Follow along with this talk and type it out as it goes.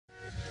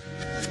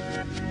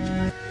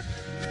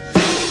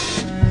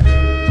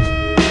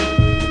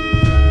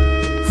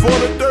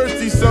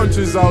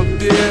dungeons out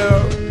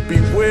there,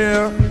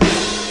 beware.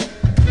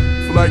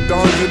 For like the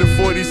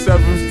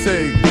 147th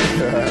take.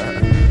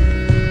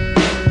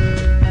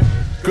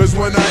 Cause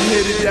when I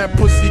hit it, that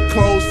pussy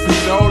closed for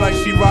sure. Like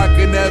she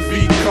rockin' that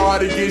V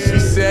cardigan. She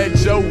said,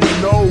 Joe,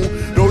 no,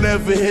 don't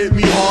ever hit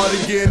me hard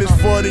again.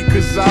 It's funny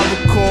cause I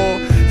recall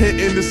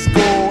hitting the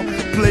score.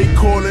 Play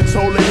call and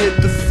told her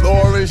hit the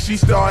floor, and she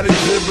started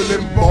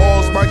dribbling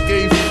balls. My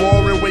game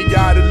foreign, way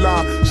out of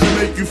line. She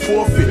make you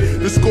forfeit.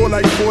 The score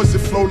like force, it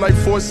flow like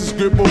forces.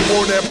 Grip up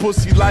on that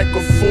pussy like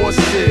a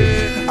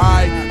faucet.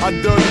 I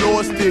done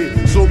lost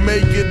it, so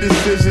making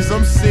decisions.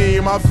 I'm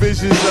seeing my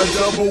visions of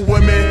double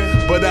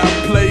women, but I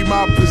play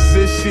my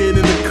position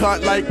in the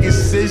cut like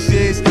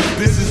incisions.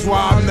 This is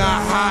why I'm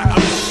not hot,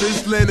 I'm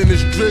sizzling and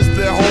it's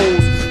drizzling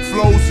holes.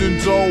 Flows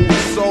and dough,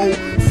 so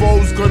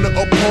foes gonna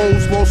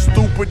oppose. More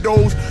stupid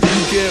those,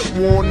 you get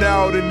worn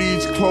out in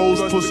these clothes.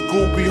 Put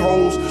Scoopy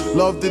holes,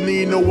 love the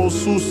Nino,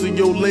 Osusa,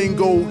 yo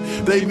lingo.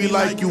 They be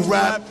like, you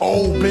rap,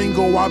 oh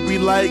bingo. I be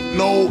like,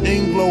 no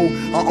Anglo.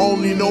 I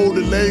only know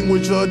the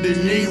language of the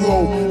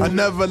Negro. I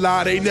never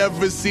lie, they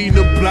never seen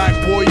a black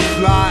boy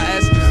fly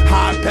as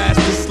high past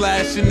the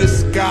slash in the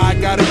sky.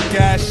 Got a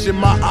gash in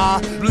my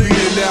eye,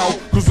 bleeding out.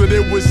 Cause what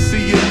it was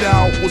seeing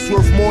out was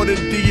worth more than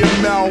the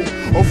amount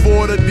of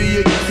all of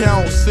the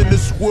accounts. In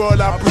this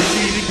world I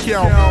proceed to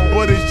count,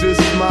 but it's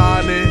just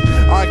mine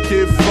and I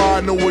can't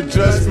find no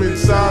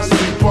adjustments. I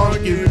sweet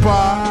pumpkin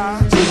pie,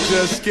 so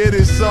just get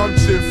it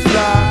something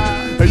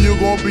fly. And you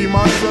gon' be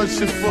my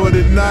sunshine for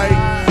the night.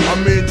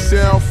 I'm in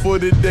town for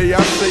the day,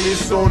 I say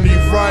it's only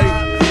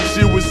right.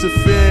 She was a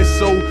fan,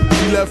 so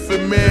she left a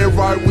man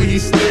right where he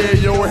stared.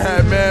 Yo,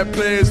 had mad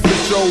plans for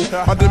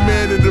Joe. I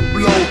demanded a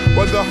blow,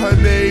 whether her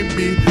name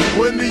be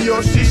Wendy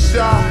or she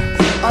shy.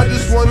 I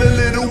just want a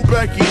little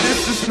Becky,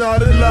 this is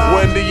not a lie.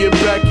 Wendy and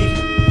Becky,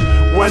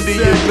 Wendy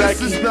and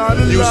Becky,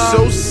 you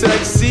so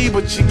sexy,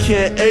 but you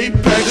can't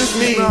apex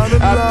me.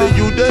 After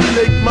you done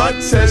lick my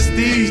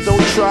testes,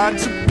 don't try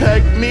to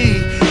peck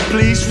me.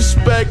 Please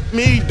respect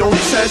me,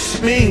 don't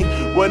test me.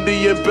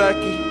 Wendy and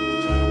Becky,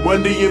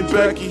 Wendy and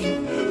Becky,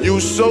 you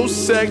so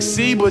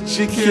sexy, but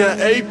you can't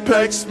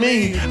apex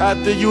me.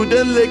 After you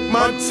done lick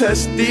my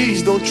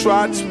testes, don't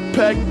try to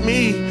peck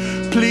me.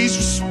 Please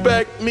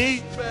respect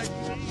me.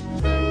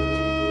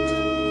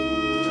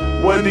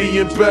 Wendy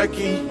and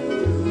Becky,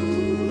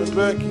 and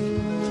Becky,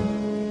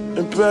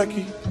 and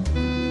Becky.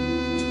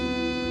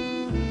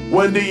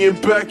 Wendy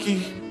and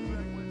Becky,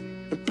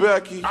 and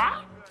Becky.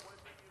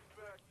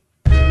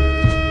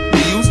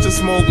 We used to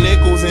smoke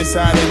nickels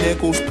inside a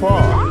nickel's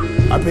paw.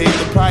 I paid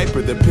the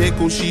piper, the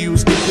pickle she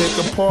used to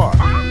pick apart.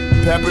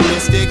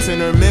 Peppermint sticks in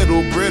her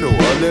middle, brittle,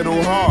 a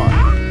little hard.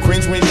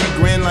 Cringe when she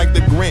grinned like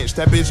the Grinch,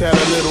 that bitch had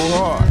a little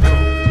heart.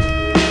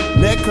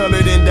 Neck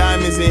colored in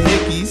diamonds and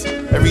hickeys.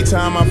 Every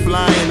time I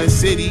fly in the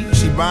city,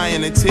 she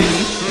buying a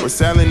titty, or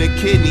selling a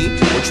kidney,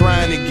 or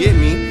trying to get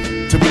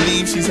me to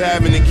believe she's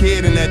having a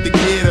kid and that the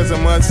kid has a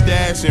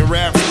mustache and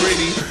raps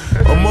pretty.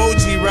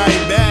 Emoji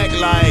right back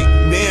like,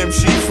 damn,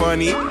 she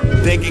funny.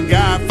 Thanking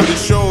God for the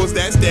shows,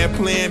 that's that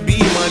plan B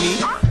money.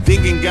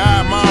 Thanking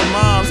God my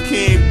moms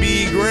can't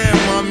be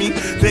grandmommy.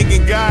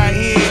 Thanking God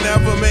he ain't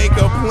ever make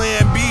a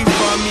plan B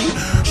for me.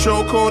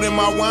 Show code in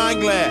my wine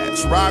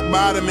glass, rock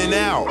bottoming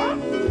out.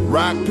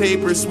 Rock,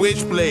 paper,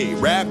 switchblade,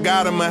 rap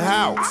got him a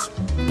house.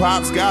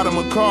 Pops got him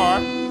a car,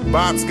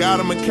 Bop's got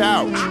him a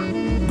couch.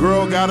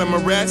 Girl got him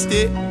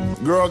arrested,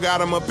 girl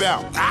got him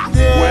about.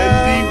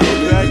 Wendy,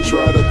 you back,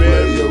 try to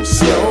play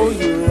yourself.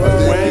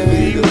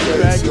 Wendy, you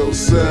back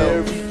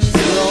yourself.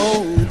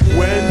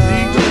 Wendy,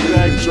 you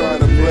back, try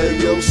to play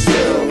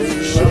yourself.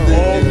 I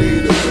think you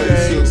need to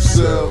face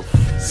yourself.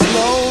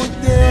 Slow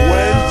down.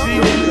 Wendy,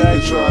 you back,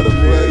 try to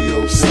play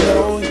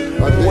yourself.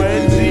 I think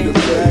you need to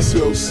face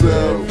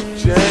yourself.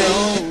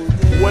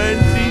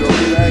 Wendy,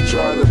 don't even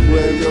try to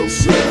play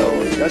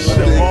yourself. That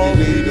shit all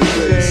you need to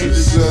face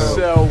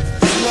yourself.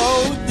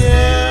 Slow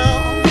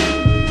down,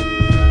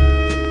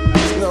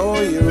 slow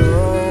your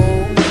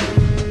roll,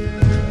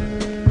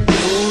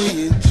 move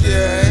your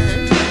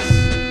chest,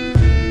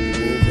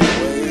 moving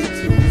way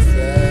too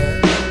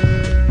fast.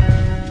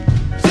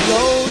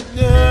 Slow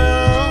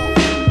down,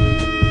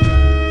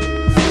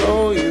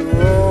 slow your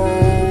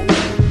roll.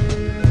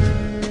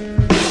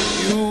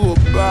 You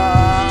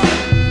about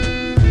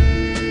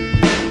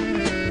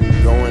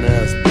going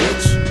ass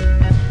bitch,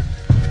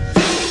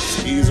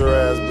 skeezer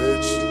ass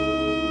bitch.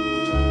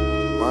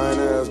 Lying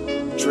ass,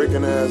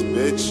 tricking ass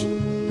bitch,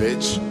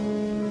 bitch,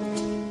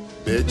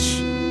 bitch.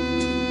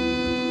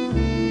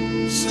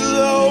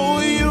 Slow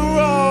your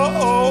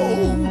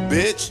roll,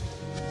 bitch.